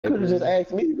Could have just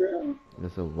asked me, bro.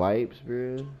 That's some wipes,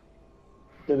 bro.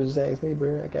 Could have just asked me,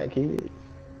 bro. I got kids.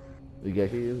 You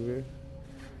got kids, bro?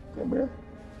 Yeah, bro.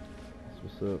 That's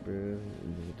what's up, bro.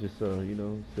 Just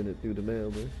send it through the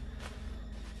mail,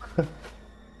 bro.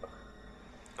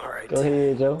 All right. Go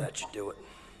ahead, Joe. That should do it.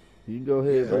 You can go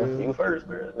ahead, Bro, bro. you first,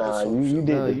 bro. Nah, Let's you hope did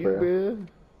Nah, this, you, bro. bro.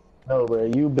 No, bro.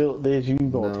 You built this. You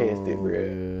gonna No, test it, bro.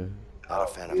 bro. Not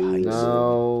a fan of heights.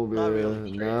 No, bro. Not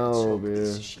really. No, So bro.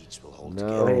 these sheets will hold No,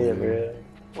 Go together. ahead, bro.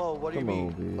 bro. Well, what do you Come mean?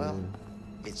 on, bro. Well,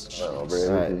 it's sheets. No, bro.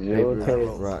 Alright, This is your paper,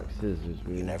 test. rock, scissors,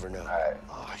 bro. You never know. Alright.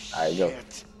 Oh, Alright, go.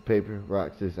 shit. Paper,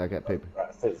 rock, scissors. I got paper.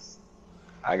 Right, scissors.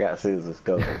 I got scissors.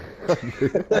 Go.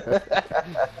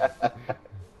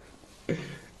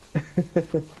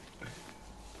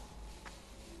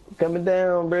 Coming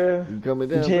down, bro. You coming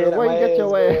down, Get your head bro? Why out you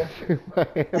got my your ass,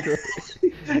 ass?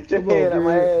 Get your Come on, head out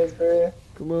my bro. ass, bro.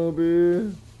 Come on,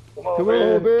 bro. Come on, Come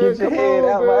bro. on, bro. Get your Come head on,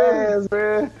 out bro. my ass,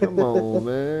 bro. Come on,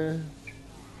 man.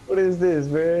 What is this,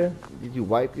 bro? Did you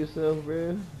wipe yourself,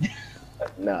 bro?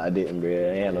 No, I didn't, bro. I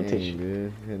ain't had no Dang, tissue.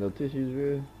 bro. Had no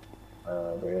tissues,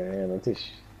 bro. Bro, I ain't had no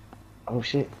tissue. Oh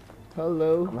shit.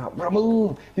 Hello. I'm out. Bro,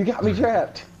 move. You got me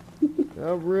trapped.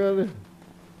 Oh, really?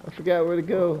 I forgot where to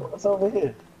go. What's over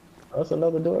here? Oh, that's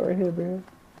another door right here, bro.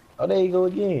 Oh, there you go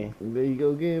again. There you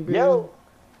go again, bro. Yo.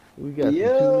 We got Yo.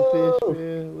 some tuna fish,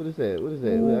 man. What is that? What is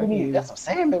that? Ooh, I can that's some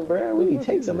salmon, bro. We need to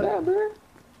take some of that, bro.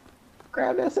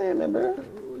 Grab that salmon, bro.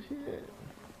 Oh, shit.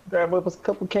 Grab up a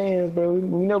couple cans, bro.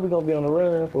 We know we're gonna be on the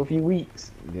run for a few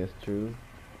weeks. That's true.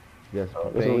 You got some Oh,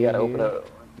 this one we gotta open here. up.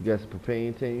 You got some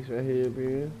propane tanks right here,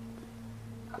 bro.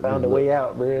 I found the way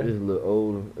out, This bro. is a little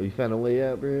old. Oh, you found a way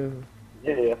out, bro?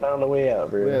 Yeah, I found the way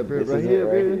out, bro. Where at, bro? This Right is it here,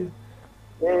 right bro? here.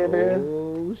 Yeah, bro.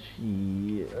 Oh,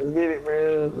 shit. Let's get it,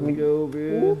 bro. Let me go, Ooh,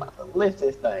 bro. lift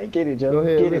this thing. Get it, Joe. Go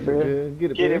ahead, Get lift it, bro.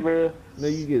 Get it, Get it, bro. bro. No,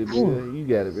 you get it, bro. You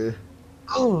got it, bro.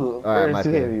 Ooh, All right, bro, my it's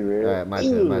too turn. heavy, bro. All right, my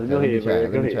turn. My Ooh, turn. Go Let me ahead, try bro. it.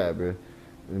 Go Let me ahead. try it, bro.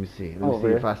 Let me see. Let Come me on, see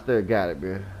bro. if I still got it,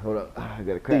 bro. Hold up. I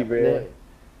gotta crack See, my bro. neck.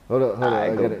 Hold up. Hold up.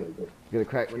 Alright, I go. gotta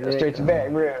crack my neck. Stretch your back,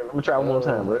 bro. I'm gonna try one more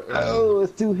time, bro. Oh,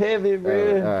 it's too heavy, All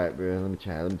bro. right, bro. Let me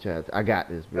try. Let me try. I got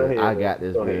this, Go bro. ahead, I bro. got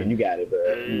this, Go bro. ahead. You got it,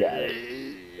 bro. You got it.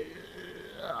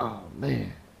 Oh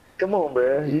man. Come on,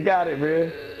 bro. You got it,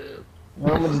 bro.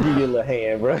 I'm gonna just give you a little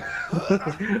hand, bro.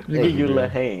 Just give you a little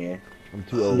hand. I'm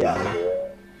too old, Yeah, bro.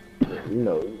 bro. You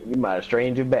know, you might have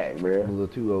strained your back, I'm a bro. little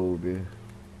too old, bro.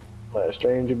 Might have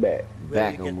strained your back.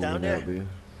 Back to on get down moving out, there? bro.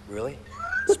 Really?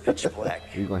 It's pitch black.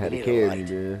 You gonna have We to need a carry me, light.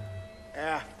 bro.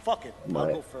 Ah, fuck it. I'll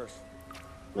Right. go first.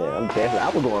 Yeah, I'm definitely. I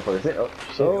was going first. Oh,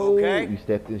 shit. Oh, okay? you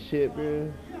stepped in shit,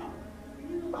 bro.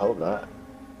 I hope not.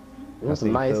 I Them some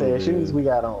think nice so, ass shoes bro. we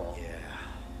got on. Yeah.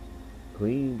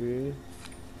 Clean, bro.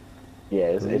 Yeah,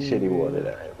 it's shitty Ooh. water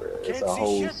down here, bro. It's Can't a see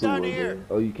whole shit sewer, down here.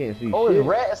 bro. Oh, you can't see Oh, shit. there's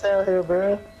rats down here,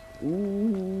 bro.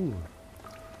 Ooh.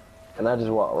 And I just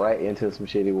walked right into some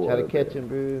shitty water. Try to catch bro. him,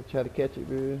 bro. Try to catch it,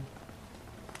 bro.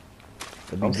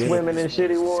 It'll I'm be dinner. swimming in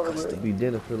shitty water, bro. It'll be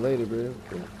dinner for later, bro.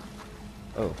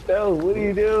 Oh, No, what are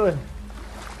you doing?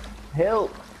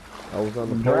 Help! I was on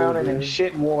the I'm pole, drowning bro. in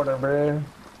shit water, bro.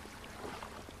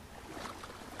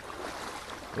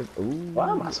 Ooh, Why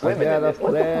am I swimming I got in a this?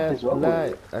 What the fuck is wrong with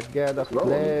flashlight. I got a Wrong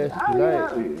with me?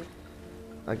 flashlight.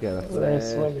 I got a I'm flashlight.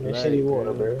 swimming in shitty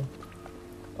water, bro.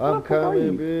 I'm What the fuck are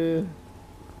coming, bro.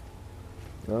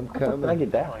 I'm How the fuck did I coming.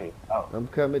 get down here? Oh, I'm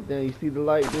coming down. You see the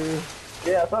light, bro?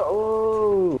 yeah, I thought.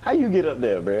 Oh, how you get up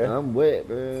there, bro? I'm wet,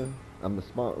 bro. I'm the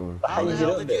smart one. How How you the get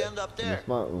hell up did you there? end up I'm the there?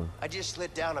 smart one. I just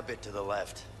slid down a bit to the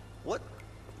left. What?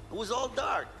 It was all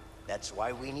dark. That's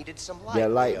why we needed some light.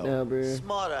 Got light Leo. now, bro.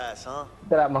 Smart ass, huh?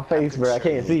 Get out my face, bro. I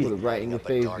can't see. Put it right in your Up a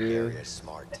face, dark bro. area is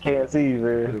smart. Can't see, Put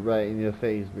bro. it right in your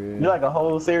face, bro. You're like a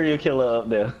whole serial killer up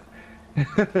there.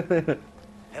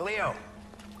 Hey, Leo.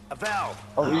 A valve.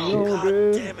 Oh, you shit. know, God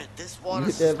bro. damn it. This You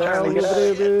water's hit that valve trying to over get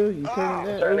there, out. bro. You turn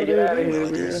that trying to over get there, out of bro. here. Fuck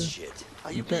bro. this shit.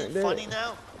 Are you being turn that. funny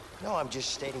now? No, I'm just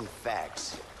stating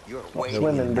facts. You're way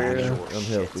swimming, in bro. actual I'm shit.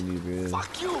 helping you, bro.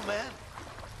 Fuck you, man.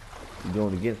 You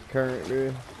going against the current,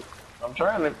 bro? I'm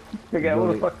trying to figure out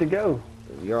where the fuck to go.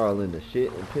 You're all in the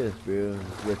shit and piss, bro.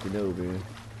 Just let you know, bro.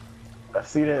 I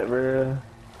see that, bro.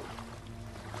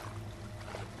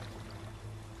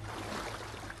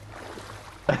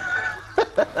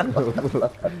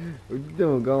 What you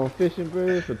doing? Going fishing,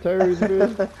 bro? For turds, bro?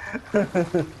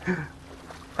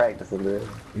 Practicing, bro.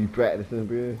 You practicing,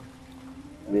 bro?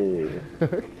 Yeah.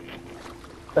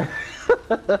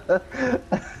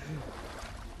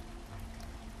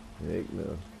 Heck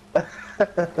no.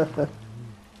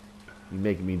 You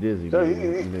making me dizzy, So bro.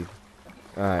 you-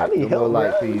 Alright, need no more help, light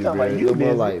bro. for You you, talking bro. about you No more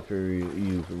dizzy. light for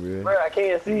you, for real. Bro, I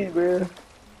can't see, bro.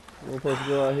 We're supposed to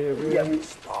go out here, bro. You got me.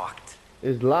 Fucked.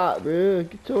 It's locked, bro.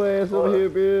 Get your ass over here,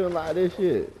 bro. Unlock this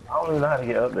shit. I don't even know how to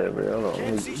get up there, bro. Hold on.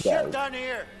 Can't see shit down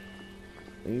here.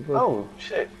 You supposed Oh,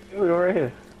 shit. Here we go right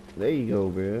here. There you go,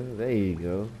 bro. There you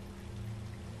go.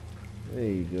 There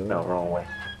you go. No, wrong way.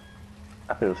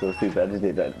 I feel so stupid. I just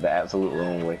did the absolute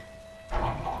wrong way.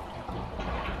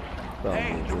 Stop,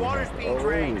 Hey, man, the bro. water's being Oh,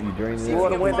 drained. you drained See it? if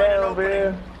Water you went can find an down, opening.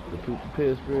 bro. The poop and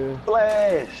piss, bro.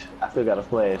 Splash! I still got a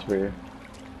splash, bro.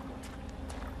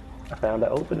 I found an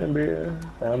opening, bro.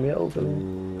 Found me an So opening.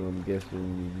 I'm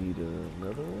guessing you need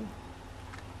another one.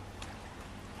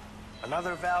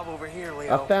 Another valve over here,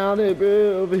 Leo. I found it, bro.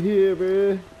 Over here,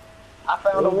 bro. I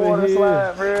found a Over water here.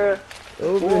 slide, bro.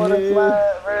 Over Water here.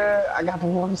 slide, bro. I got the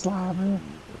water slide, bro.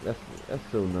 That's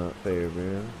so not fair,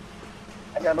 bro.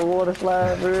 I got the water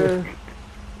slide, bro.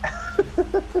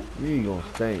 You ain't gonna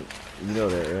stink. You know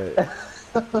that,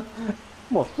 right?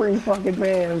 I'm a free fucking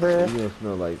man, bro. You gonna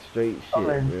smell like straight I'm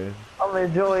shit, in. bro. I'm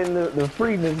enjoying the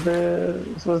freeness, bro.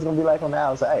 That's what it's gonna be like on the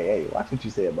outside. Hey, watch what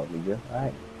you say about me, bro.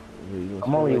 Alright. You gonna I'm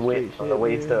smell only like waiting straight from the shit,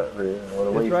 waist bro. up, bro. Or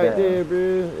the It's waist right down. there, bro.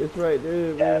 It's right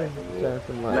there, Got bro. it, bro. Shine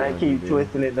some light And I on keep you, bro.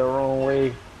 twisting it the wrong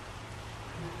way.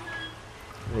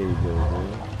 There you go, bro.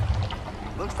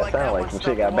 Looks That like sound that like one some stopped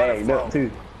shit got the water bagged flow. up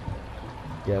too.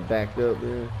 Got backed up,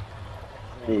 bro.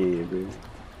 Yeah, bro.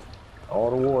 All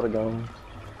the water gone.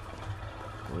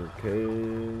 Okay.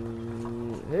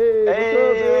 Hey,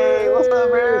 Hey, what's up,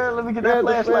 bro? Let me get that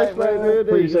Grab the flashlight, bro. There you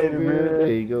Appreciate go, it, bro. bro. There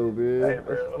you go, bro. Hey,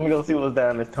 bro. Let me go see what's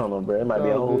down this tunnel, bro. It might be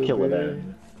a All whole good, killer bro.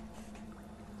 down.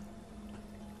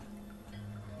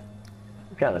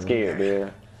 I'm kind of scared,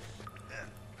 bro.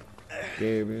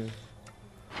 Scared, bro.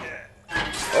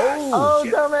 Oh,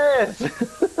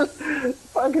 dumbass!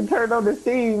 Fucking turned on the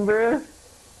steam, bro.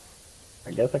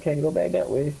 I guess I can't go back that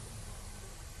way.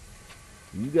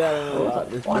 You gotta unlock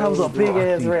this. Wow, that was a bro. big I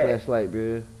ass see rat. flashlight,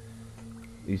 bro.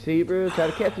 You see it, bro? Try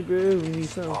to catch it, bro. We need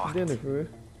something for dinner, bro.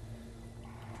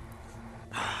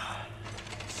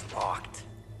 Locked.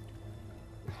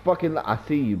 It's fucking. I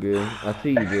see you, bro. I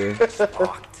see you, bro.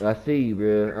 Locked. I see you,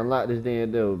 bro. Unlock this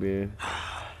damn door, bro.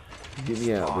 Get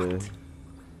me out, bro.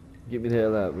 Get me the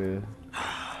hell out, bro.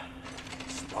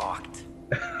 Locked.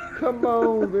 Come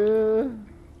on, bro.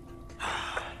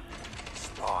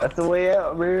 That's the way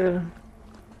out, bro.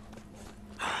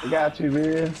 I got you,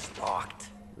 bro. Locked.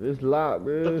 It's locked,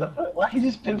 bro. Why he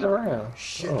just spins around?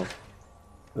 Shit. Oh.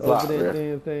 It's Open locked, that bro.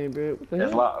 damn thing, bro. What the It's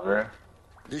hell? locked, bro.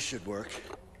 This should work.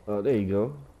 Oh, there you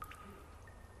go.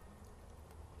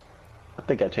 I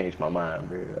think I changed my mind,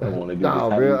 bro. I don't want to do Nah,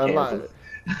 this. bro. How do you Unlock cancel? it.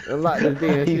 Unlock this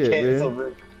damn You shit, cancel,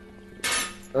 bro.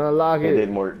 bro. Unlock It it.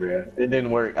 didn't work, bro. It didn't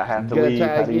work. I have to You gotta leave.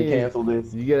 try How do you again. cancel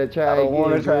this? You gotta try I don't want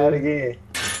to again, try it bro. again.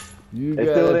 You It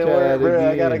gotta still didn't try work, it bro. again.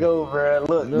 I gotta go, bro.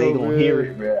 Look, No, they gonna bro. hear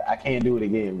it, bro. I can't do it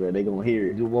again, bro. They gonna hear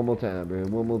it. Do it one more time, bro.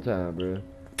 One more time, bro.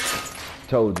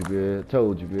 Told you, bro.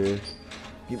 Told you, bro. Get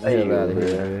the There you hell out go, of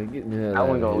here, bro. bro. Get the hell I out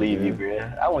wasn't of gonna here, leave you, bro.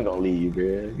 I wasn't gonna leave you,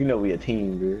 bro. You know we a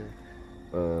team, bro.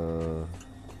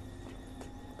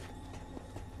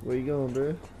 Where you going,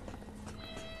 bro?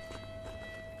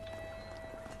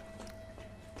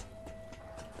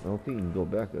 I don't think you can go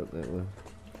back up that way.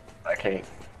 I can't.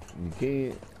 You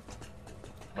can't.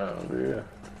 No, bro.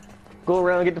 Go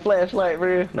around and get the flashlight,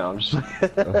 bro. No, I'm just.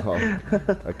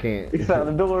 Oh, I can't. You found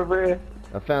the door, bro.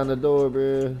 I found the door,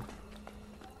 bro.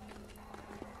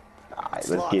 Alright,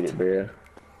 let's get it, bro.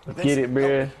 Let's get it,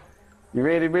 bro. You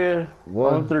ready, bro?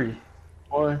 One. On three.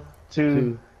 1, 2,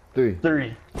 2, 3.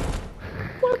 3.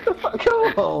 What the fuck?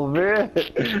 Come on, bro.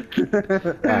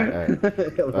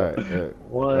 Alright.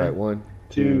 One, Alright, 1,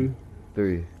 2,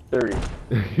 3. 3.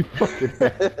 You fucking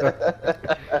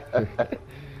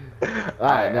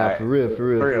Alright, now for real.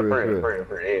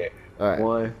 Yeah. Alright.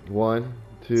 1,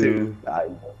 2, 2,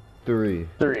 3.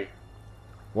 3.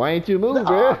 Why ain't you move,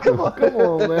 bro? Come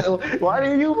on, man. Why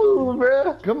didn't you move,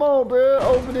 bro? Come on, bro.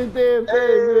 Open this damn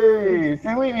thing, bro. Hey,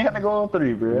 see, we even have to go on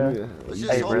 3, bro. Yeah. Let's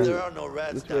just Hey, hope bro. there are no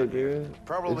rats This way, down here. bro.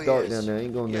 Probably It's dark is. down there. I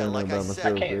ain't going Yeah, down like there I by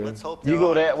said, myself, bro. let's hope there You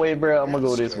go are. that way, bro. I'm gonna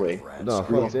go this Scared way. of rats. No, We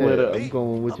gonna fuck split that. up. I'm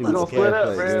going with you We with gonna the split up,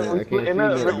 flashlight, bro. bro. We I can't see splitting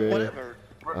up, nothing, bro. bro. Whatever.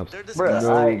 I'm They're Bro,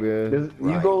 No, disgusting. bro.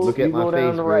 You go, Look you at my go down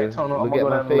face, the right bro. tunnel. I'm Look gonna at go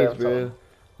my down the face, left bro. tunnel.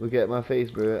 Look at my face,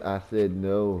 bro. I said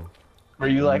no. Bro,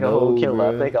 you like a No, whole killer.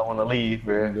 bro. I think I want to leave,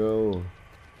 bro. No.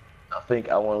 I think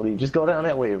I want to leave. Just go down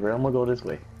that way, bro. I'm gonna go this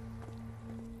way.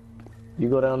 You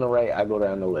go down the right, I go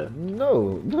down the left.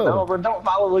 No, No, no. bro, don't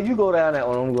follow. You go down that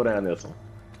one. I'm gonna go down this one.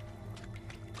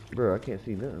 Bro, I can't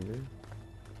see nothing, man.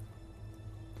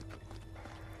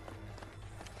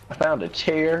 I found a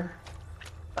chair,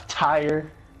 a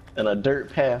tire, and a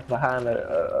dirt path behind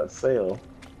a cell.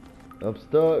 I'm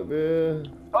stuck, bro.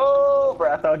 Oh,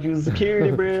 bro, I thought you was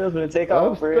security, bro. I was gonna take I'm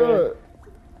off, bro. stuck.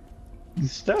 You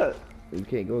stuck. You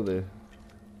can't go there.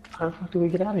 How the fuck do we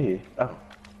get out of here? Oh,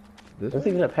 This that's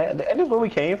way? even a path. Ain't this where we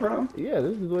came from? Yeah,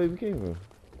 this is where we came from.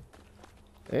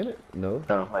 Ain't it? No.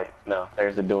 No, wait, no.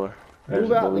 There's the door. There's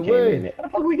Move out door we the came way. in at. How the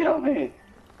fuck we get over here?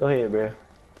 Go ahead, bro.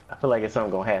 I feel like it's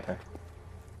something gonna happen.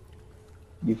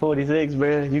 You 46,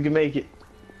 bro. You can make it.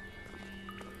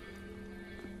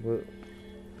 What?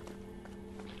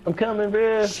 I'm coming,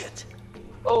 bro. Shit.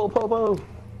 Oh, Popo.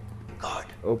 Guard.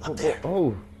 Oh, Up there.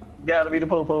 oh. Gotta be the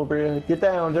Popo, bro. Get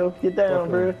down, Joe. Get down,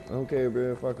 bro. Okay,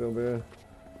 bro. Fuck him, bro.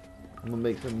 I'm gonna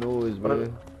make some noise, What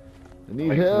bro. I need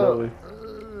Make some help. noise.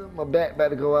 My back about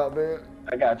to go out, bro.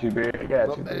 I got you, bro. I got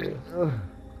My you, back. bro.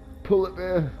 Pull it,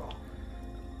 bro.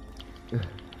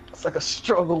 It's like a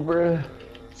struggle, bro.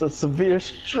 It's a severe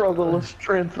struggle of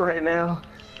strength right now.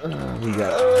 We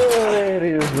got. Oh, there it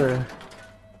is, bro.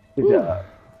 Good job.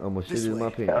 I almost This shit in my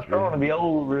way. pants, I'm strong to bro. be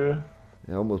old, bro.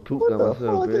 I almost pooped What on the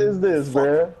myself, fuck bro. is this,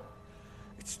 bro?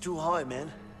 It's too high,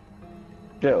 man.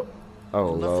 Joe,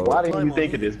 Oh, Lord. why didn't you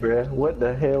think of this, bro? What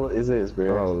the hell is this,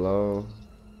 bro? Oh, Lord.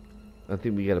 I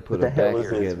think we gotta put What our the hell backs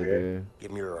is this, together, bro? bro.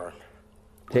 Give me your arm.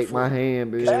 Take my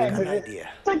hand, bro. Back, Got an nigga. idea.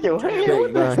 Take your hand. Take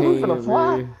What my the fuck? We gonna hand,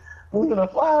 fly? bro. We gonna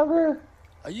fly, bro?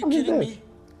 Are you Look at kidding this. me?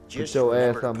 Just Put your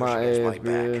ass remember to on push my against ass, my back.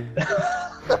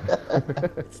 bro.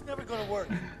 It's never gonna work.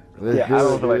 Let's Yeah, do I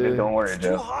don't it, feel like this bro. don't work, It's too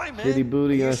Joe. high, man. Shitty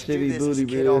booty I on used to do shitty this as a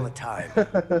booty, kid all bro. the time.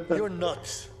 You're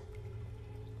nuts.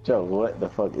 Joe, what the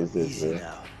fuck is this, Easy bro?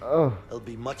 now. Oh, It'll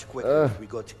be much quicker if we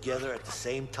go together at the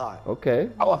same time. okay.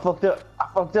 Oh, I fucked up. I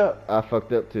fucked up. I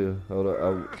fucked up too. Hold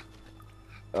up.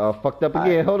 I fucked up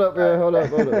again. Hold up, bro. Hold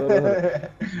up.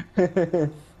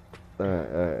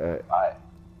 Alright.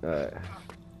 Alright.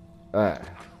 Alright.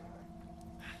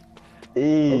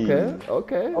 Eee.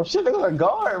 Okay. Oh shit, they got a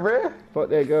guard, bro. Fuck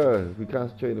that guard. We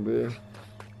concentrating, bro.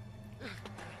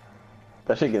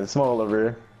 That shit getting smaller,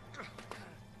 bro.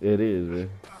 It is, bro.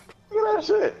 Look at that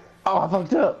shit. Oh, I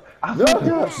fucked up. I No, fucked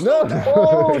up. no.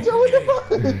 Oh, Joe, what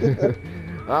the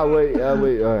fuck? I'll wait.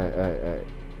 Alright.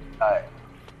 Alright.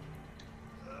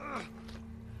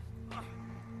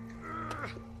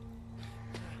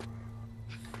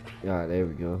 Alright, there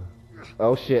we go.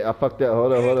 Oh shit, I fucked up.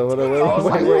 Hold on. Oh,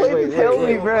 why you wait to tell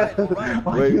me, bro?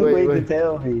 Why Wait, you wait to wait.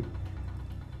 tell me?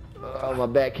 Oh, my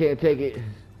back can't take it.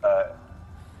 Alright.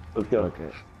 Let's go. Okay.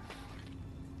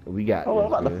 We got Oh, I'm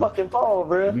about to this, bro. fucking fall,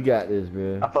 bro. We got this,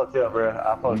 bro. I fucked up, bro.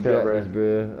 I We fucked up, got bro. this,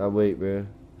 bro. I wait, bro.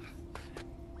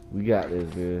 We got this,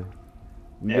 bro.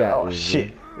 We Yeah, got oh this,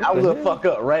 shit. bro. I was gonna fuck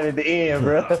up right at the end,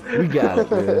 bro. We got it,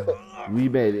 bro. We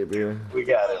made it, bro. We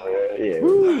got it, bro. Yeah.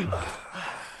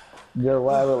 Yo,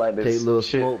 why I look like this? Take a little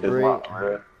shit smoke is break. locked,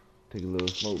 bro. Take a little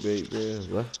smoke break, bro.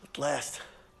 What? At last.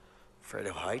 Fredo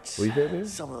Heights. What you said, man?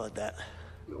 Something like that.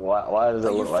 Why does it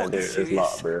Are you look like fucking this? It's serious?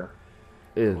 locked, bro.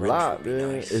 It's Renfrew locked, be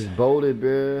bro. nice. It's bolted,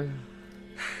 bro.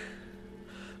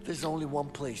 There's only one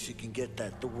place you can get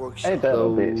that, the Ain't workshop. that a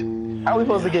bitch? How we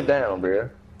supposed to get down, bro?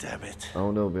 Damn it. I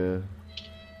don't know, bro.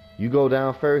 You go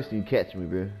down first and you catch me,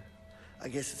 bro. I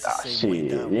guess it's the Ah, same way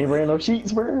shit. down. You ain't bringing no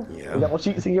sheets, bro? Yeah. You got no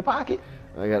sheets in your pocket?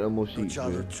 I got no more No sheets, bro.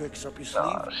 childhood tricks up your sleeve?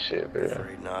 Oh, shit, bro.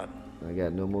 Afraid not. I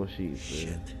got no more sheets, bro.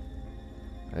 Shit.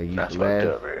 I used That's the fucked last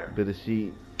up, bro. bit of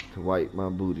sheet to wipe my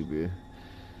booty, bro.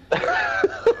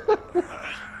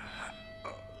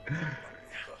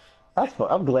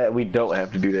 I'm glad we don't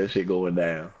have to do that shit going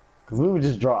down. Cause we would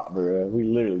just drop, bro. We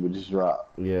literally would just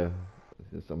drop. Yeah.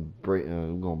 It's some break.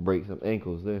 We're gonna break some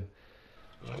ankles there.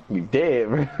 We dead,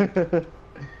 bro.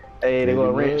 Hey, they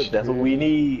gonna Maybe wrench. not, That's what bro. we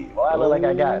need. Well, I look like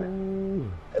I got it.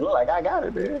 Ooh. It look like I got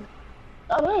it, bro.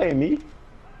 Oh, that ain't me.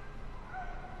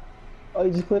 Oh,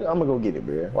 you just put it? I'm gonna go get it,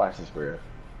 bro. Watch this, bro.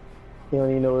 You don't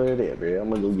even know where it is, bro. I'm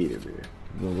gonna go get it, bro. You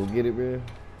gonna go get it, bro?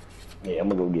 Yeah, I'm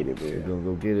gonna go get it, You bro. gonna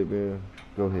go get it, bro?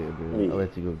 Go ahead, bro. Yeah. I'll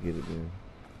let you go get it, bro.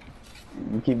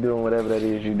 You keep doing whatever that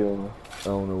is you doing. I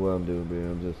don't know what I'm doing, bro.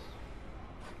 I'm just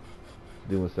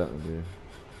doing something, bro.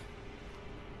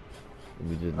 Let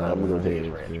me just nod I'm on gonna my take head,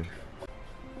 his bro. wrench.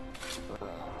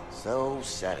 So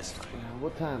satisfying.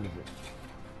 What time is it?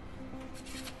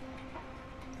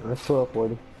 That's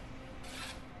 12:40.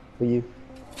 For you.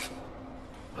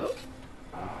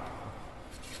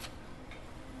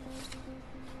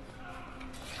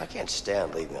 I can't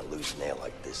stand leaving a loose nail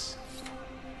like this.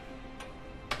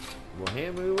 Well,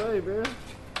 hammer it away, bro.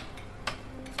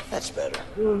 That's better.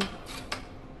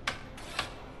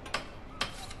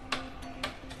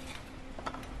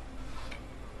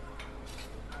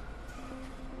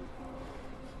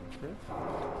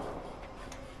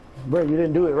 Bro, you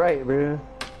didn't do it right, bro.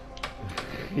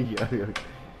 Yeah.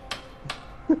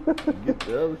 Get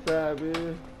the other side,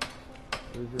 bro.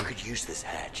 We could use this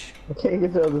hatch. I can't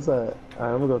get to the other side.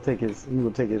 Alright, I'm gonna go take his. I'm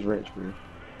gonna take his wrench, bro.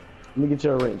 Let me get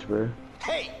you a wrench, bro.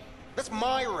 Hey, that's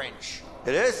my wrench.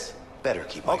 It is? Better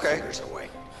keep my Okay. fingers away.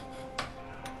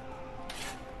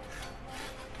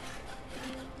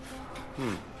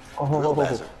 Drill Oh,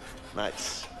 buzzer.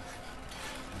 Nice.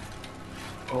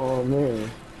 oh man.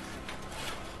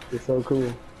 It's so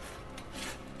cool.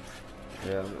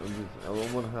 Yeah, I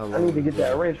wonder how long. I need to get it's that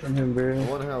gonna- wrench from him, I bro.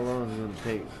 wonder how long it's gonna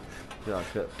take till I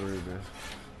cut through, man.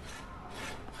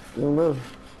 I don't know.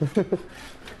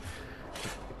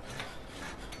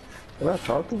 Can I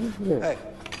talk to you? Yeah. Hey,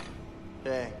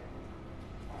 Hey,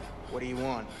 what do you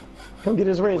want? Come get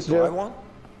his wrench, what do I Joe. want?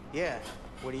 Yeah,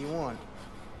 what do you want?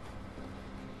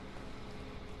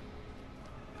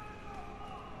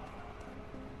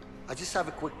 I just have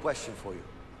a quick question for you.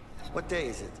 What day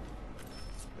is it?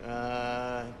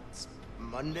 It's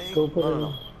Monday? Go put No, it no, in.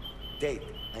 no. Date.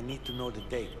 I need to know the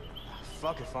date.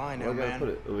 Fuck if I know, Well, I gotta man. put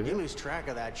it over You here. lose track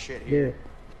of that shit here.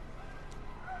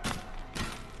 Yeah.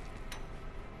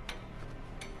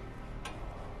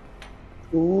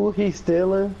 Ooh, he's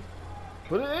stealing.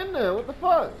 Put it in there. What the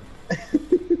fuck?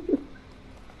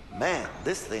 Man,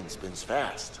 this thing spins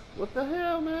fast. What the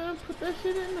hell, man? Put that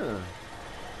shit in there.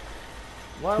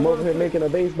 Why I'm over wanna here put- making a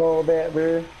baseball bat,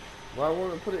 bro. Why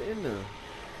won't it put it in there?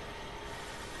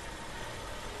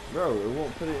 Bro, it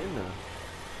won't put it in there.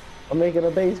 I'm making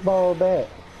a baseball bat.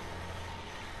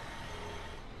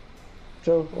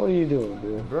 Joe, what are you doing,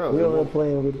 bro? Bro, We it over here won't-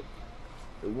 playing with it.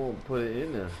 It won't put it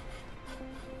in there.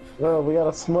 Bro, we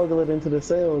gotta smuggle it into the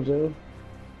cell, Joe.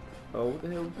 Oh, what the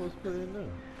hell are we supposed to put it in there?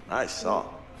 Nice saw.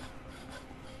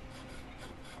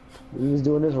 We was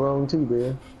doing this wrong too, bro.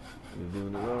 You're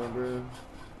doing it wrong, bro.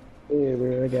 Yeah,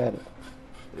 bro, I got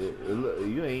it. Look,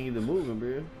 you ain't even moving,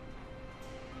 bro.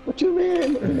 What you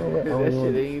mean? You know what? I That don't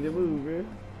shit know. ain't even move, bro.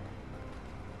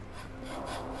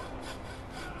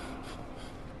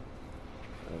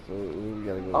 So we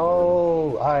gotta go.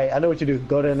 Oh, alright, I know what you do.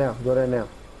 Go there now. Go there now.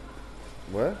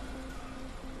 What?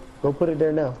 Go put it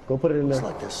there now. Go put it in Looks there.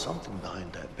 like there's something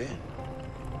behind that bin.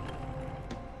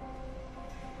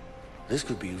 This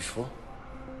could be useful.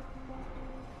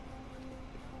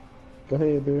 Go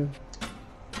ahead, bro. You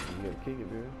gotta kick it,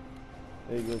 bro.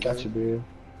 There you go, bro. Got you, bro.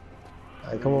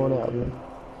 Alright, come on out, bro.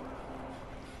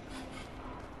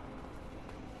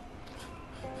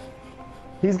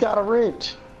 He's got a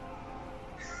wrench.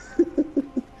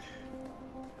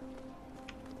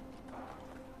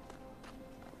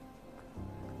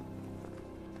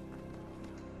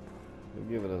 They're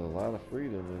giving us a lot of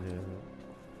freedom in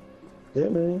here. Yeah,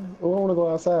 man. Oh, I want to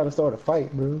go outside and start a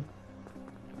fight, bro.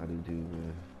 I do too,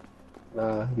 man.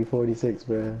 Nah, you 46,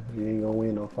 bro. You ain't gonna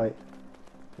win no fight.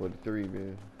 43,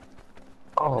 man.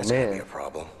 Oh, That's gonna be man. a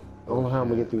problem. I don't know how I'm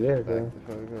gonna get through there, Back bro.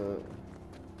 the fuck up.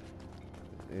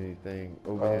 Anything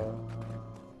over here?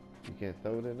 You can't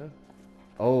throw it in there?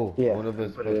 Oh, yeah, one of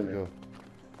us put it supposed in to there. go.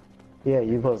 Yeah,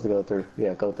 you're supposed to go through.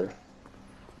 Yeah, go through.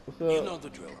 What's up? You know the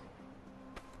drill.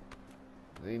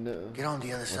 Ain't nothing. Get on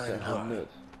the other What's side that and hot help.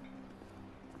 nuts?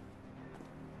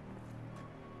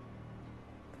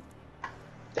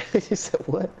 You said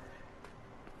what?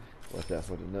 Watch out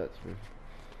for the nuts,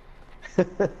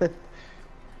 man.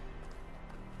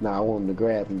 Nah, I want him to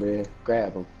grab him, bro.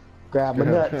 Grab him. Grab my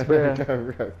nuts,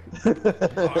 bro.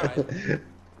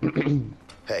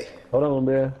 Hey, Hold on,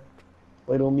 bro.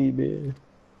 Wait on me, bro.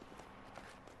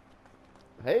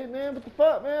 Hey, man, what the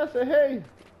fuck, man? I said, hey.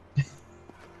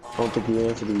 I don't think he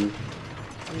answered you.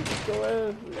 You just go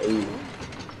ahead. Hey.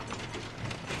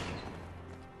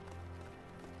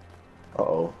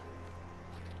 Uh-oh.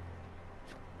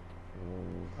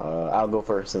 I'll go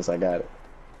first since I got it.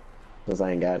 Since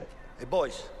I ain't got it. Hey,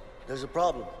 boys, there's a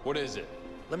problem. What is it?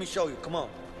 Let me show you. Come on.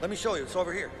 Let me show you. It's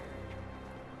over here.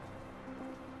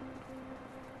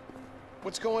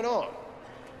 What's going on?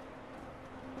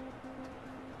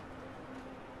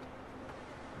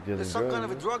 Dealing There's some kind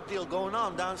of a drugs, drug deal going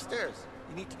on downstairs.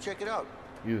 You need to check it out.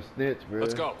 man. You a snitch, bro.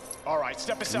 Let's go. All right,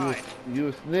 step aside. You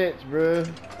a snitch, bro.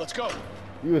 Let's go.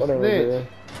 You a Whatever, snitch.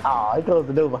 bro. Oh, he closed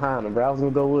the door behind him, bro. I was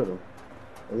gonna go with him.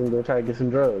 I was gonna go try to get some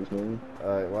drugs, man.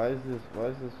 Alright, why is this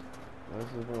motherfucker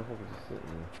just sitting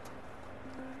there?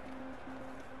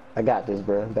 I got this,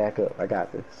 bro. Back up. I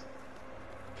got this.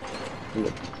 Yeah,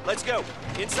 Let's go.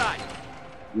 Inside.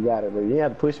 you got it, bro. You didn't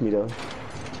have to push me, though.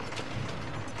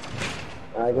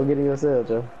 Alright, go get it yourself,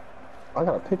 Joe. I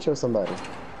got a picture of somebody.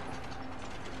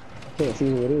 I can't see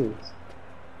who it is.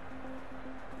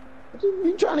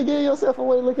 You trying to get yourself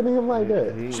away looking at him like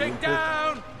that? Shake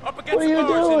down! Up What against are the you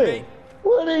bars, doing? inmate!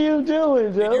 What are you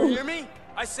doing, Did you Joe? hear me?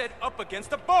 I said up against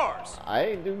the bars! I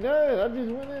ain't do nothing. I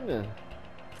just went in there.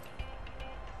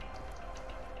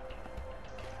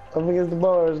 Up against the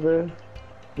bars, bro.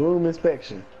 Room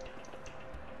inspection.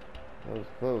 That was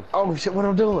close. Oh shit, what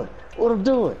I'm doing? What I'm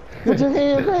doing? Put your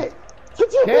hand back.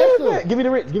 Put your hand Cancel. back. Give me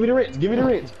the wrench. Give me the wrench. Give me the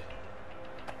wrench.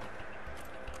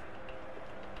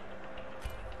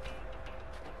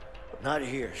 Not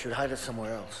here. Should hide it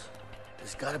somewhere else.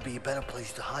 There's gotta be a better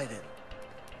place to hide it.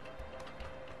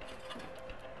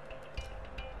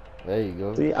 There you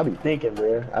go. See, I be thinking,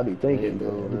 bro. I be thinking, There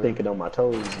you bro. go, I be man. thinking on my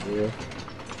toes, bro.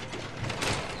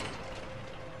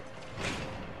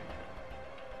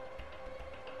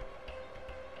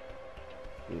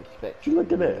 Respect You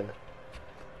look at that.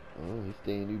 Oh, he's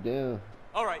staying you down.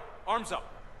 All right, arms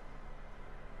up.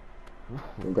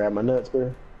 Gonna grab my nuts,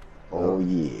 bro. Oh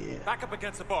yeah. Back up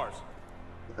against the bars.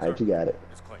 Alright, you got it.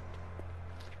 It's clean.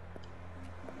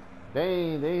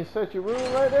 Dang, they ain't search your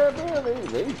room right there, bro.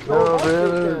 They No, tore my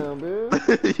bro. shit down,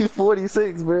 bro. You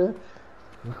 46, bro.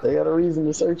 They got a reason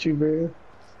to search you, bro.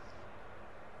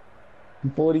 You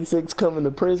 46 coming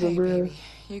to prison, Hey, bro. baby,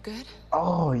 you good?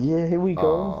 Oh yeah, here we go.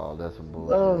 Oh, that's some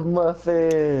bullshit. Love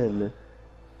muffin.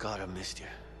 God, I missed you.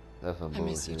 That's some I bullshit.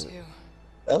 miss you too.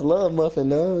 That's love muffin,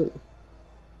 dog.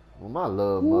 Well, my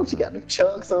love Ooh, muffin. she got the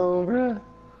chucks on, bro.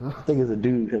 I think it's a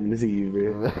dude coming to see you,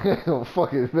 bro.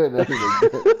 Fucking better be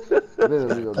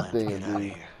no Plan to thing, get out of dude.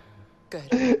 here.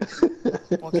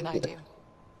 Good. What can I do?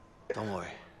 Don't worry.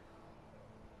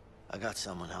 I got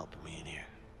someone helping me in here.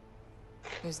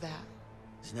 Who's that?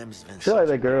 His name is Vincent. She like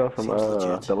that girl from Seems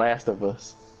legit. The Last of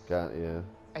Us. Got yeah.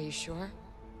 Are you sure?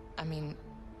 I mean,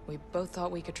 we both thought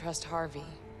we could trust Harvey.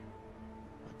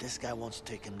 But this guy wants to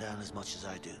take him down as much as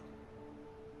I do.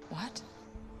 What?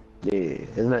 Yeah,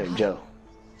 his name Joe.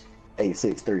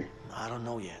 863. I don't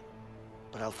know yet,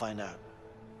 but I'll find out.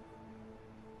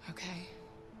 Okay.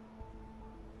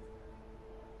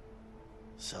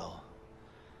 So,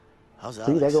 how's See,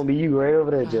 Alex? that's gonna be you right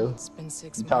over there, Well, Joe. it's been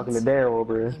 6 You months. talking to Daryl,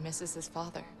 bro. He misses his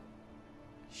father.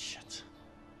 Shit.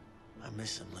 I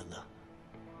miss him, Linda.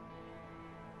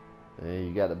 Hey,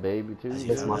 you got a baby too? Has he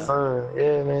That's found my out? son.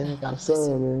 Yeah, man. Got a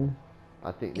son, man.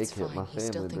 I think they It's killed fine. my He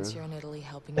still family, thinks bro. you're in Italy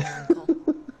helping your uncle.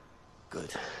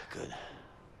 Good, good.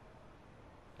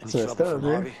 Any That's messed trouble up, from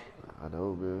man. Harvey? I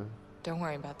know, bro. Don't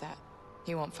worry about that.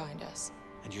 He won't find us.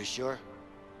 And you're sure?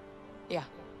 Yeah,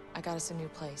 I got us a new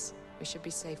place. We should be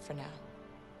safe for now.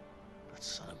 That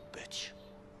son of a bitch.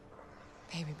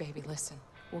 Baby, listen.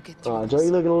 We'll get through Oh, this. Joe,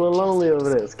 you looking a little Just lonely have to over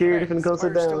there. stay Scared Hey, if you go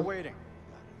sit we're still down. waiting.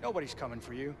 Nobody's coming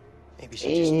for you. Maybe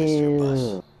she just missed her bus.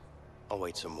 Damn. I'll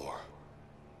wait some more.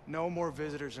 No more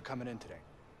visitors are coming in today.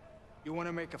 You want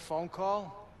to make a phone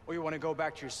call, or you want to go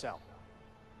back to your cell?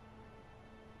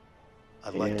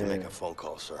 I'd like to Yeah. make a phone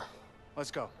call, sir.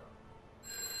 Let's go.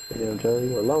 Damn, Joe,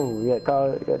 you alone. You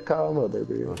got to call mother,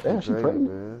 bro. Damn, she pregnant.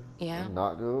 man. Yeah?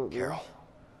 Knocked her up, bro. Carol,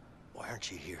 why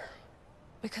aren't you here?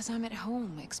 Because I'm at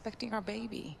home expecting our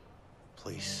baby.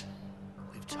 Please.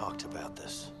 We've talked about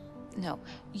this. No,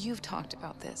 you've talked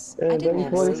about this. Yeah, I didn't baby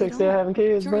have to say 46 it still all. having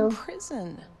kids, You're in bro?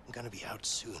 prison. I'm gonna be out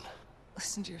soon.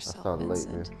 Listen to yourself, started late,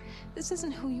 Vincent. man. This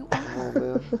isn't who you Come on, are.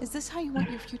 man. Is this how you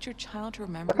want your future child to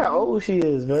remember Look how you? old she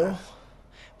is, bro.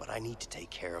 But I need to take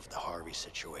care of the Harvey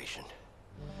situation.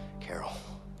 Carol,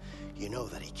 you know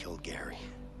that he killed Gary.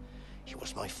 He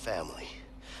was my family,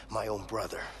 my own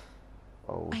brother.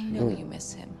 Oh, I know you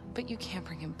miss him, but you can't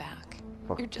bring him back.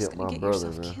 Fucking You're just killed gonna my get brother,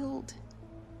 yourself man. killed.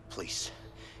 Please,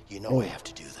 you know I have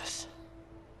to do this.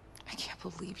 I can't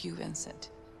believe you, Vincent.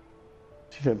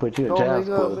 She finna put you in Don't child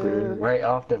hang up, support, bro. man. Right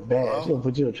off the bat. She gonna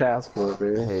put you in child support,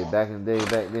 bro. Hey, back in the day,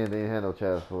 back then, they didn't have no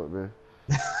child support, bro.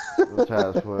 No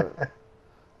child support.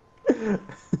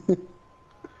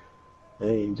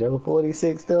 Hey, Joe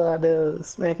 46 still out there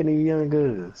smacking these young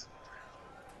girls.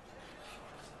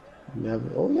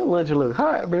 Oh, your lunch look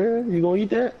hot, bro. You gonna eat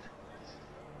that?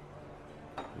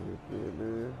 Yeah,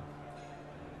 man.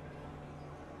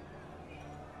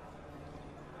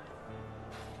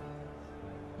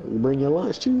 You bring your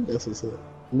lunch too? That's what's up.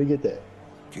 Let me get that.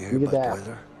 Do you Let hear me get about that.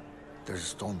 weather? There's a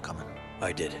storm coming.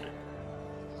 I did.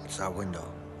 It's our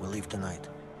window. We'll leave tonight.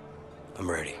 I'm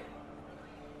ready.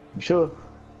 You sure?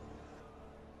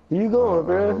 You going,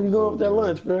 bro? You going with that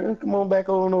lunch, bro? Come on back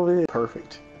on over here.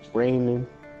 Perfect. It's raining.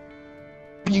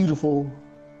 Beautiful.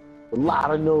 A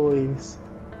lot of noise.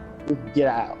 We can get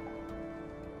out.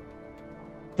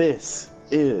 This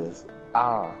is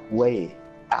our way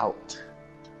out.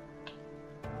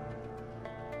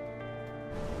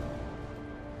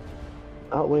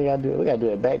 Oh, we gotta do it. We gotta do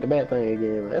that back-to-back thing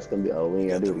again. That's gonna be. Oh, we ain't You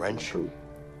gotta got do the it. wrench?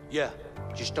 Yeah,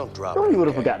 just don't drop Oh, it. you would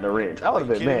have okay? forgotten the wrench. I would have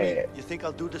been Kidding me? mad. You think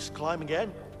I'll do this climb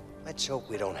again? Let's hope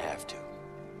we don't have to.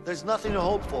 There's nothing to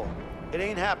hope for. It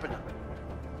ain't happening.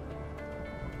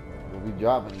 We'll be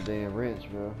dropping the damn wrench,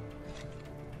 bro.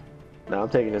 No, I'm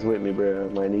taking this with me, bro.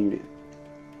 I might need it.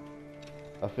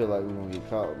 I feel like we're gonna get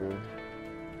caught, bro.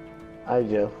 Alright,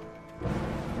 Joe.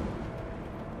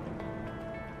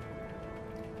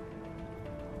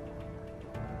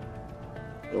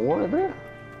 You want it, bro?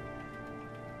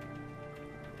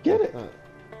 Get it.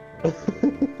 Nothing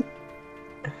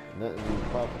even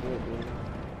popped up, bro.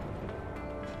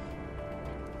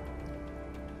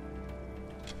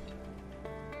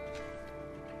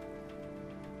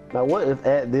 Now, what if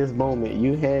at this moment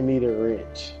you hand me the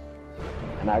wrench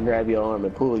and I grab your arm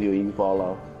and pull you and you fall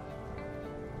off?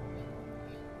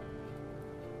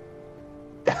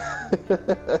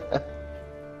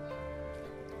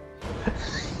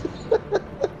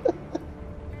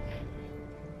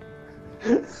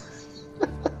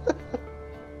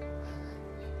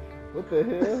 What the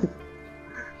hell?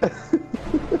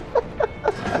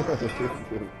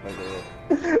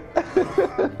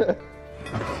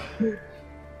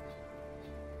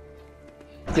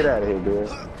 Get out of here, bro.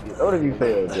 What have you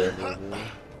failed, Jeff?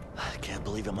 I can't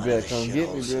believe I'm You out better of this come get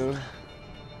me, shithole soon. bro.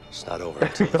 It's not over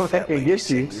until the Come fat back and lady get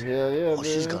you. sings. Hell yeah, Oh,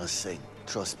 she's man. gonna sing.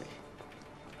 Trust me.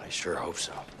 I sure hope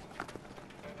so.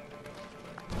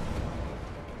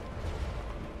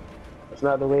 That's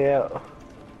not the way out.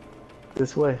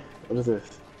 This way. What is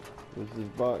this? What's this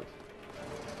box?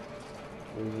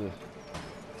 What is this?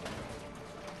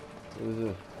 What is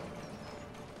this?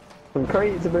 Some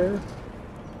crates, man.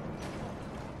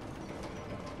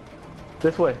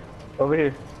 This way. Over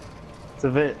here. It's a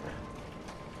vent.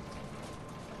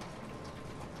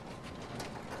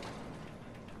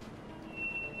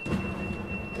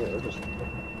 Yeah, just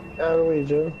out of the way,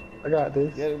 Joe. I got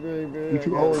this. Get it, bro, bro. You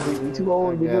too old to be, you too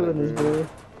old to be doing this, bro.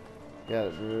 Got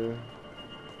it, bro.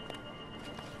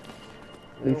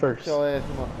 Me Don't first. Put your ass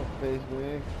in my fucking face,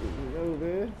 man. You know,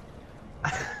 man.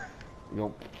 You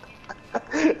gon'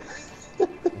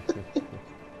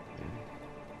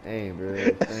 Ain't, bro.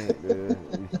 You stink, bro.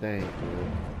 You stink, bro.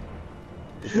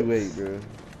 What you ate, bro?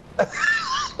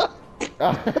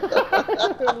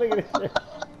 Look at this shit.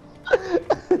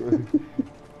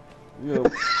 Yo,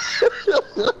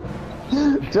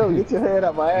 Joe, get your head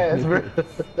out my ass, bro.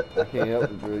 I can't help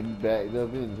it, bro. You backed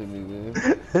up into me, man.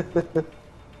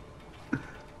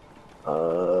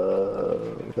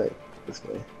 Like, this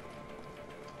way.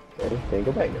 Okay, can't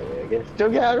go back that way, I guess. Joe,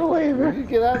 get out of the way, bro. You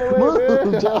get out of the way,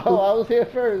 Move, bro. Joe. Oh, I was here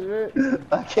first, bro.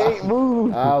 I can't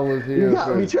move. I was here You got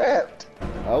me first. trapped.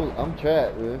 I'm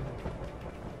trapped, bro.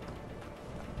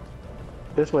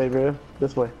 This way, bro.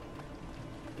 This way.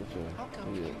 This way.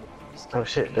 Yeah. Oh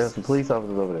shit, there's some police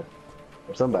officers over there.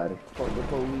 Or somebody. Fuck the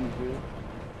police, bro.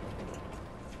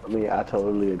 I mean, I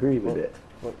totally agree with that.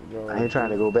 Fuck the girl. I ain't trying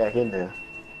to go back in there.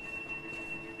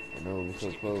 No, we're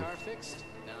so close.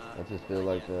 I just feel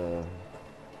like we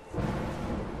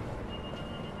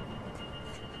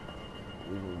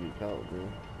gonna get caught, bro.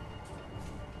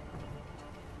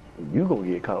 You gonna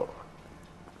get caught.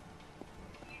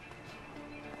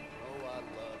 Oh, I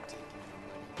love taking your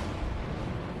money.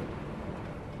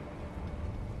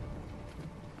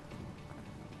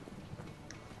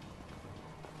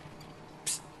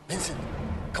 Psst, Vincent,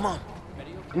 come on.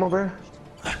 Come on, bro.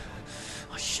 Oh,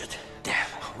 shit. Damn.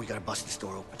 We gotta bust this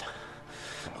door open.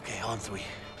 Okay, on three.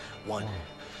 1,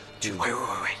 2. Wait.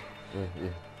 Yeah.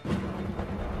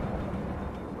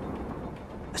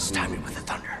 Let's time it with the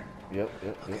thunder. Yep.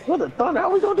 What the thunder?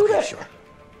 How we gonna do Okay, that? sure.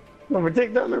 Gonna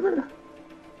protect thunder, bro?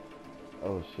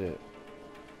 Oh shit.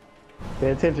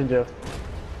 Pay attention, Joe.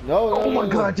 No. Oh my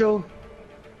God, Joe.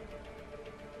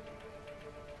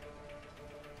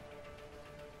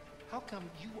 How come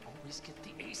you always get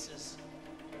the aces?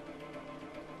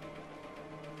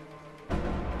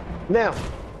 Now.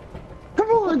 Come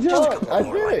on, Joe. Fuck, I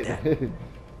did it.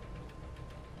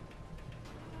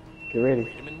 Get ready.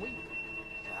 Freedom and win.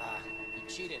 Ah, you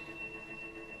cheated.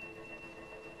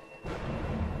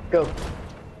 Go.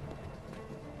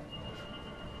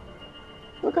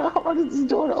 Look how hard is this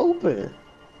door to open.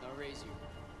 I'll raise you.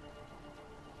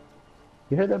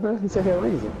 You heard that, bro? He said he'll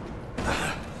raise it.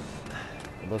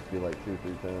 It must be like 2 or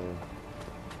 3 times.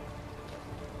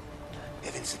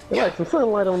 Hey, Vincent. There's like some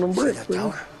sunlight on them See bricks, that bro.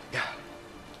 tower? Yeah.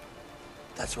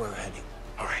 That's where we're heading.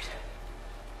 All right.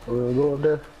 We're gonna go up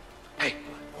there. Hey,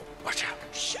 watch out.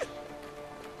 Shit.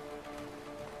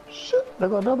 Shit, there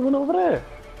got another one over there.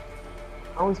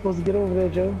 How are we supposed to get over there,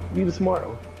 Joe? Be the smart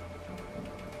one.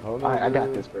 Hold on, Alright, I got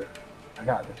bro. this, bro. I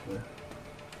got this, bro.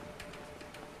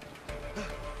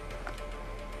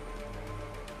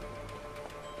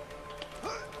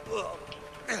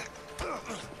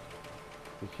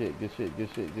 Good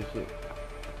shit.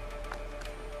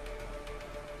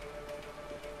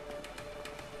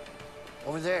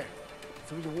 Over there.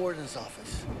 Through the warden's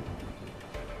office.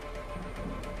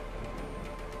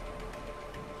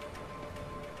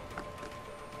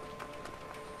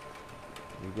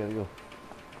 You gotta go.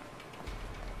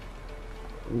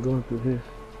 I'm going through here.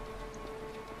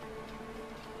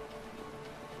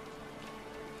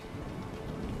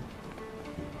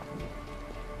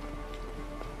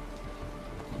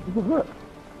 What?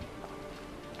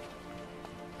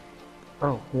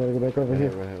 Oh, we gotta go back over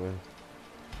here. Right.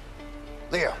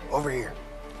 Leo, over here.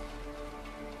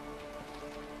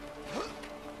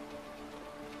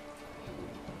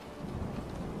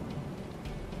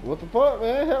 What the fuck,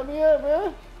 man? Help me out,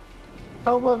 man.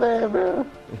 Oh my bad, bro.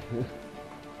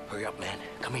 Hurry up, man.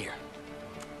 Come here.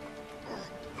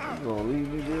 You gonna leave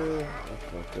me, bro? That's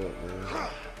fucked up, man.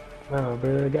 No,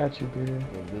 bro, I got you, bro.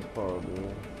 This part,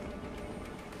 bro.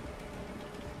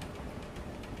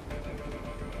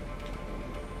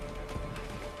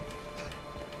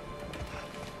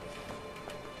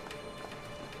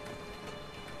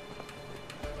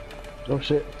 Oh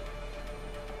shit.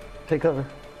 Take cover.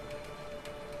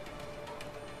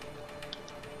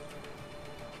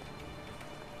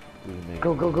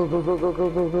 Go, go, go, go, go, go, go,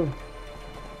 go, go.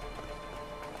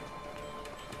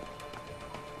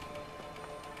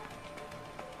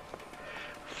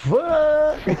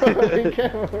 Fuck!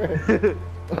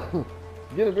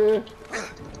 Get it, man.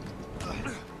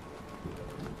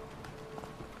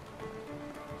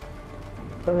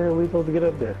 How the hell are we supposed to get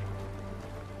up there?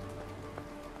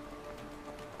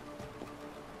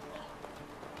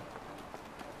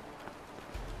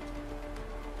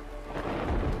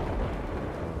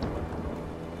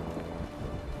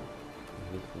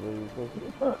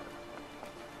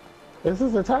 This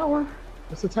is the tower.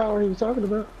 That's the tower he was talking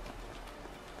about.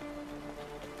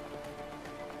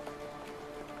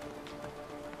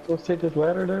 Let's take this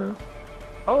ladder down.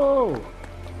 Oh!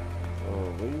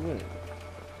 Oh, where you went?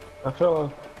 I fell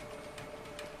off.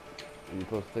 You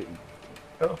supposed to take...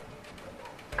 Oh.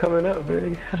 Coming up,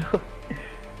 man.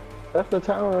 That's the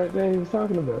tower right there he was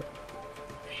talking about.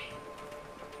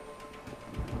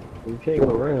 You can't go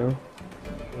around.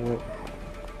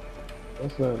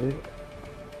 That's not it.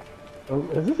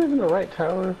 Is this even the right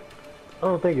tower? I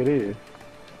don't think it is.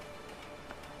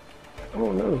 I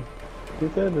don't know. He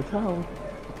said the tower.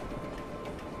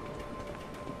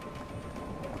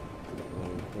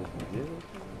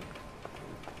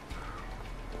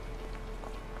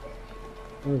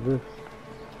 What is this?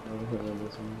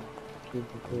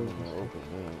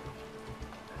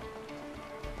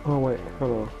 Oh wait,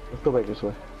 hold on. Let's go back this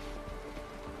way.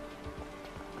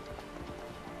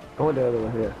 I went the other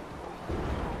way, yeah.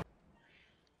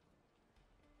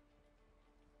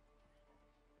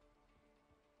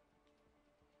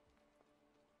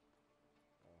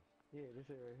 Yeah, this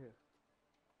is right here.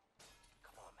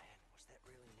 Come on, man. Was that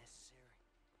really necessary?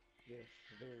 Yes,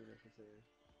 very necessary.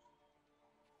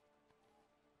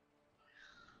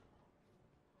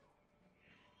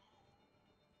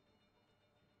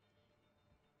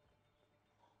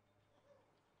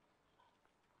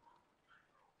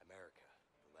 America,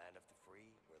 the land of the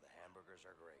free, where the hamburgers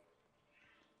are great.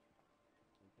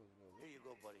 Here you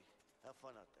go, buddy. Have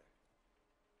fun out there.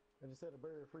 I just said a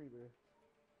burger free, bro.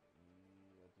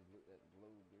 I just looked at the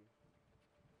globe, dude.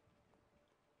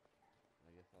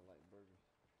 I guess I like burgers.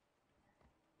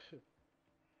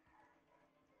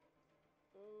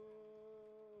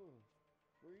 Oh,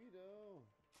 burrito.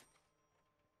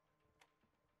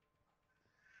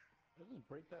 Did I just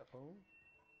break that phone?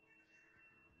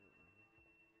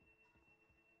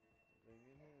 Bring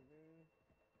it here, dude.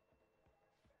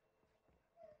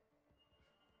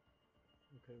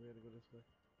 Okay, we gotta go this way.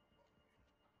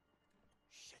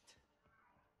 Shit.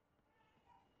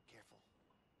 Careful.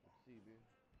 Let's see, dude.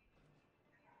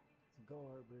 It's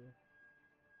guard, bro.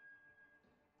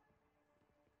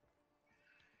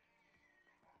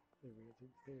 There we go, take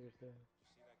the stairs down.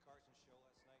 See that Carson show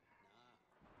last night?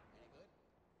 Nah. Any good?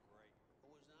 Great.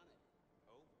 Who was on it?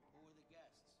 Who? Who were the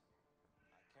guests?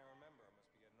 I can't remember. I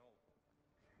must be getting old.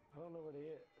 I don't know where they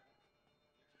at.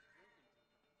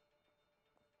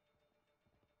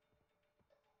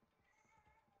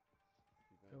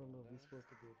 I don't know if we're supposed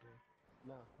to go there.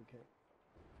 No, we can't.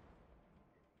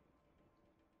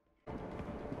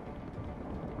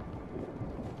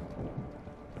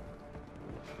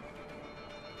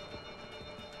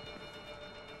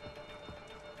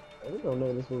 We don't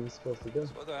know this where we're supposed to go.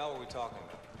 So what the hell are we talking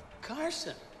about?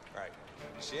 Carson, Right.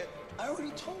 Shit? I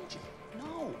already told you. No.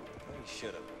 Well, you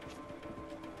should have.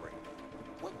 Great.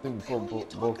 What I think the hell before are you both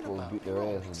talking of them about? beat their You're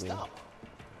all asses, mixed man. up.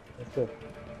 Let's go.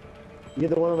 You get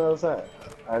the one on the other side.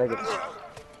 Alright, I get it.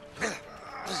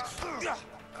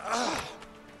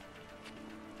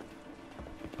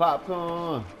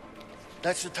 Popcorn.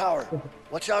 That's the tower.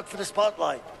 Watch out for the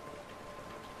spotlight.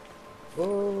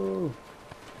 Oh.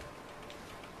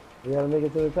 We gotta make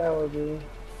it to the tower, dude.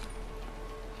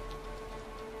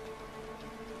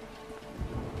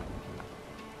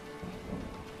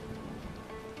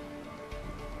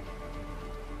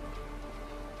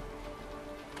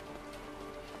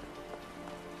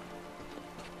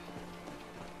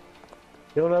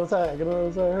 Get on the other side, get on the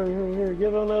other side, hurry, hurry, hurry,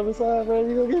 get on the other side, bro,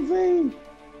 you gonna get seen.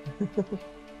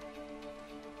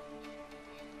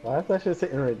 Why is that shit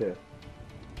sitting right there?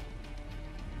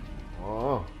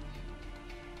 Oh.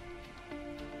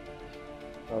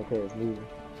 Okay, it's moving.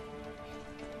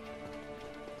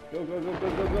 Go, go, go, go,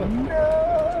 go, go.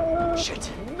 No!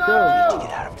 Shit. No! We need to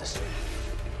get out of this.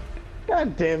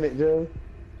 God damn it, Joe.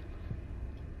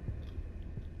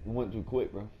 We went too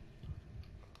quick, bro.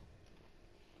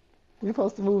 You're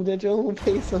supposed to move at your own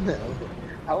pace on that.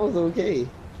 I was okay.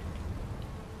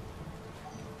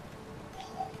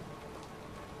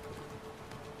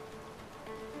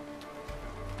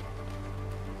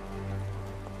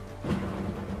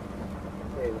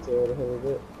 Okay, so what the hell is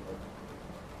it?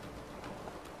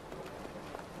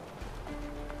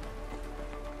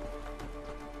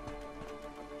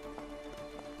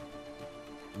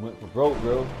 Went for broke,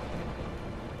 bro.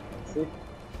 See?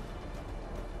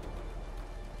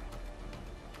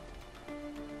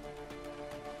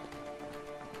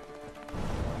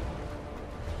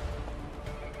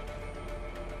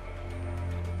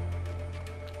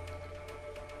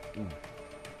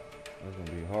 That's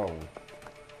gonna be horrible.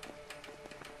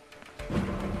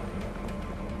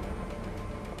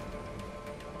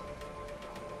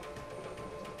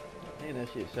 Man, that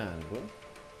shit shining, bro.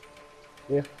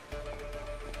 Yeah.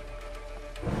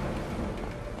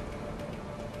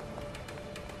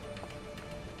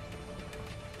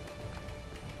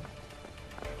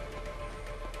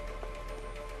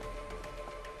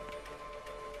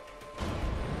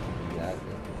 Yeah,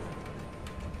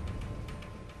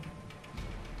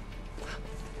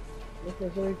 What's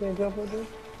that so you can't jump with this?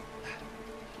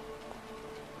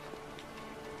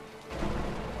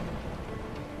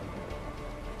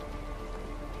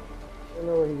 I don't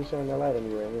know where he was shining that light on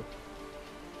me right here.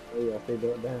 Oh yeah, stay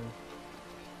ducked down.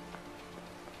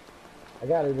 I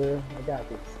got it, bro. I got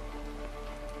this.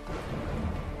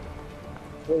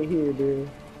 Wait here, dude.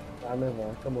 I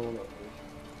never. Come on up, dude.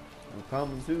 I'm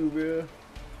coming too, bro.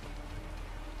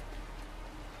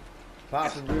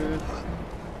 Popping, bro.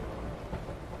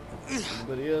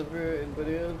 Anybody else, bro?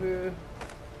 Anybody else, bro?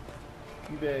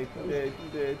 You dead, you dead, you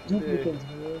dead, you dead. Duplicates,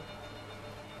 bro.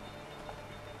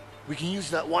 We can use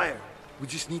that wire. We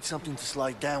just need something to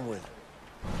slide down with.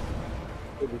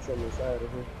 Could be something inside of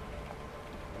here.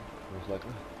 Most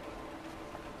likely.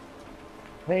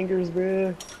 Hangers,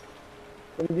 bro.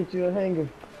 Let me get you a hanger.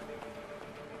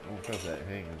 Don't trust that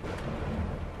hanger, bro.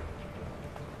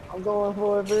 I'm going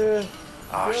for it, bro.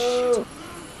 Oh, Yo. shit.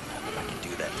 I can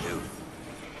do that too.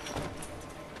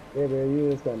 Yeah, bro,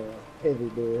 you is kind of heavy,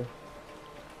 bro.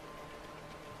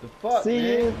 The fuck, See man?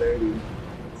 you in 30.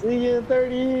 See you in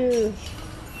 30 years.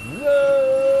 No!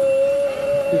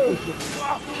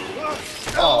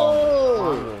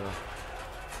 Oh!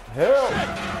 Help!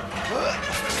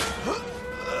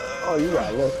 Oh, you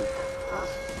got lucky.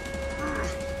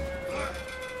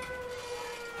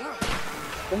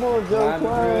 Come on, Joe,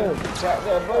 climb. Got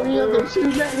that butt, Hurry up bro. and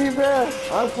shoot at me, bro.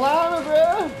 I'm climbing,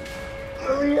 bro.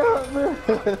 Hurry up, bro.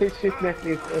 They shooting at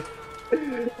me, bro. I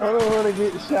don't want to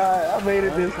get shot. I made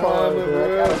it this far, climbing, bro. I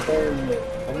bro. got a family.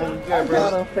 I'm on the I jet,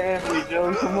 got bro. a family,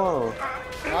 Joe. Come on.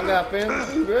 I got family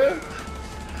too, bro.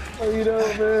 Oh, you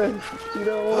don't, bro. You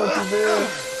don't want to, bro.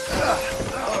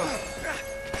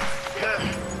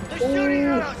 They're shooting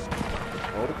at us!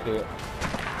 Oh, the clip.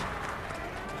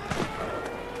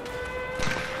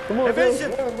 Come on, Joe.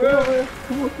 Vincent! Come on, bro.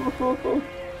 Come on, come on, come on.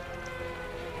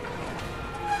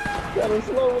 Gotta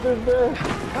slow with this, bro.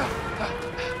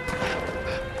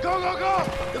 Go, go, go!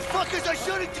 The fuckers are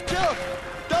shooting to kill!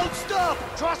 Don't stop!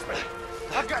 Trust me,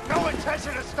 I've got no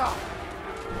intention to stop.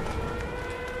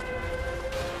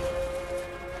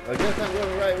 I guess I'm going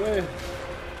the right way.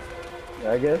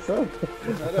 I guess so. I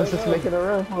Let's just know. make it a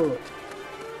run for it.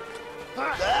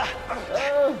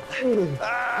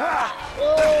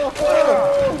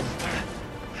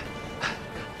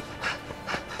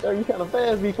 Yo, you kind of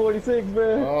fast, B46,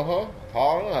 man. Uh-huh.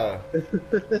 Hard enough.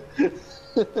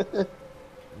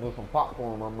 With some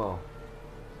popcorn in my mouth.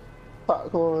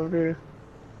 Popcorn, dude.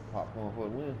 Popcorn for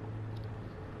the win.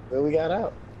 Well, we got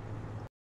out.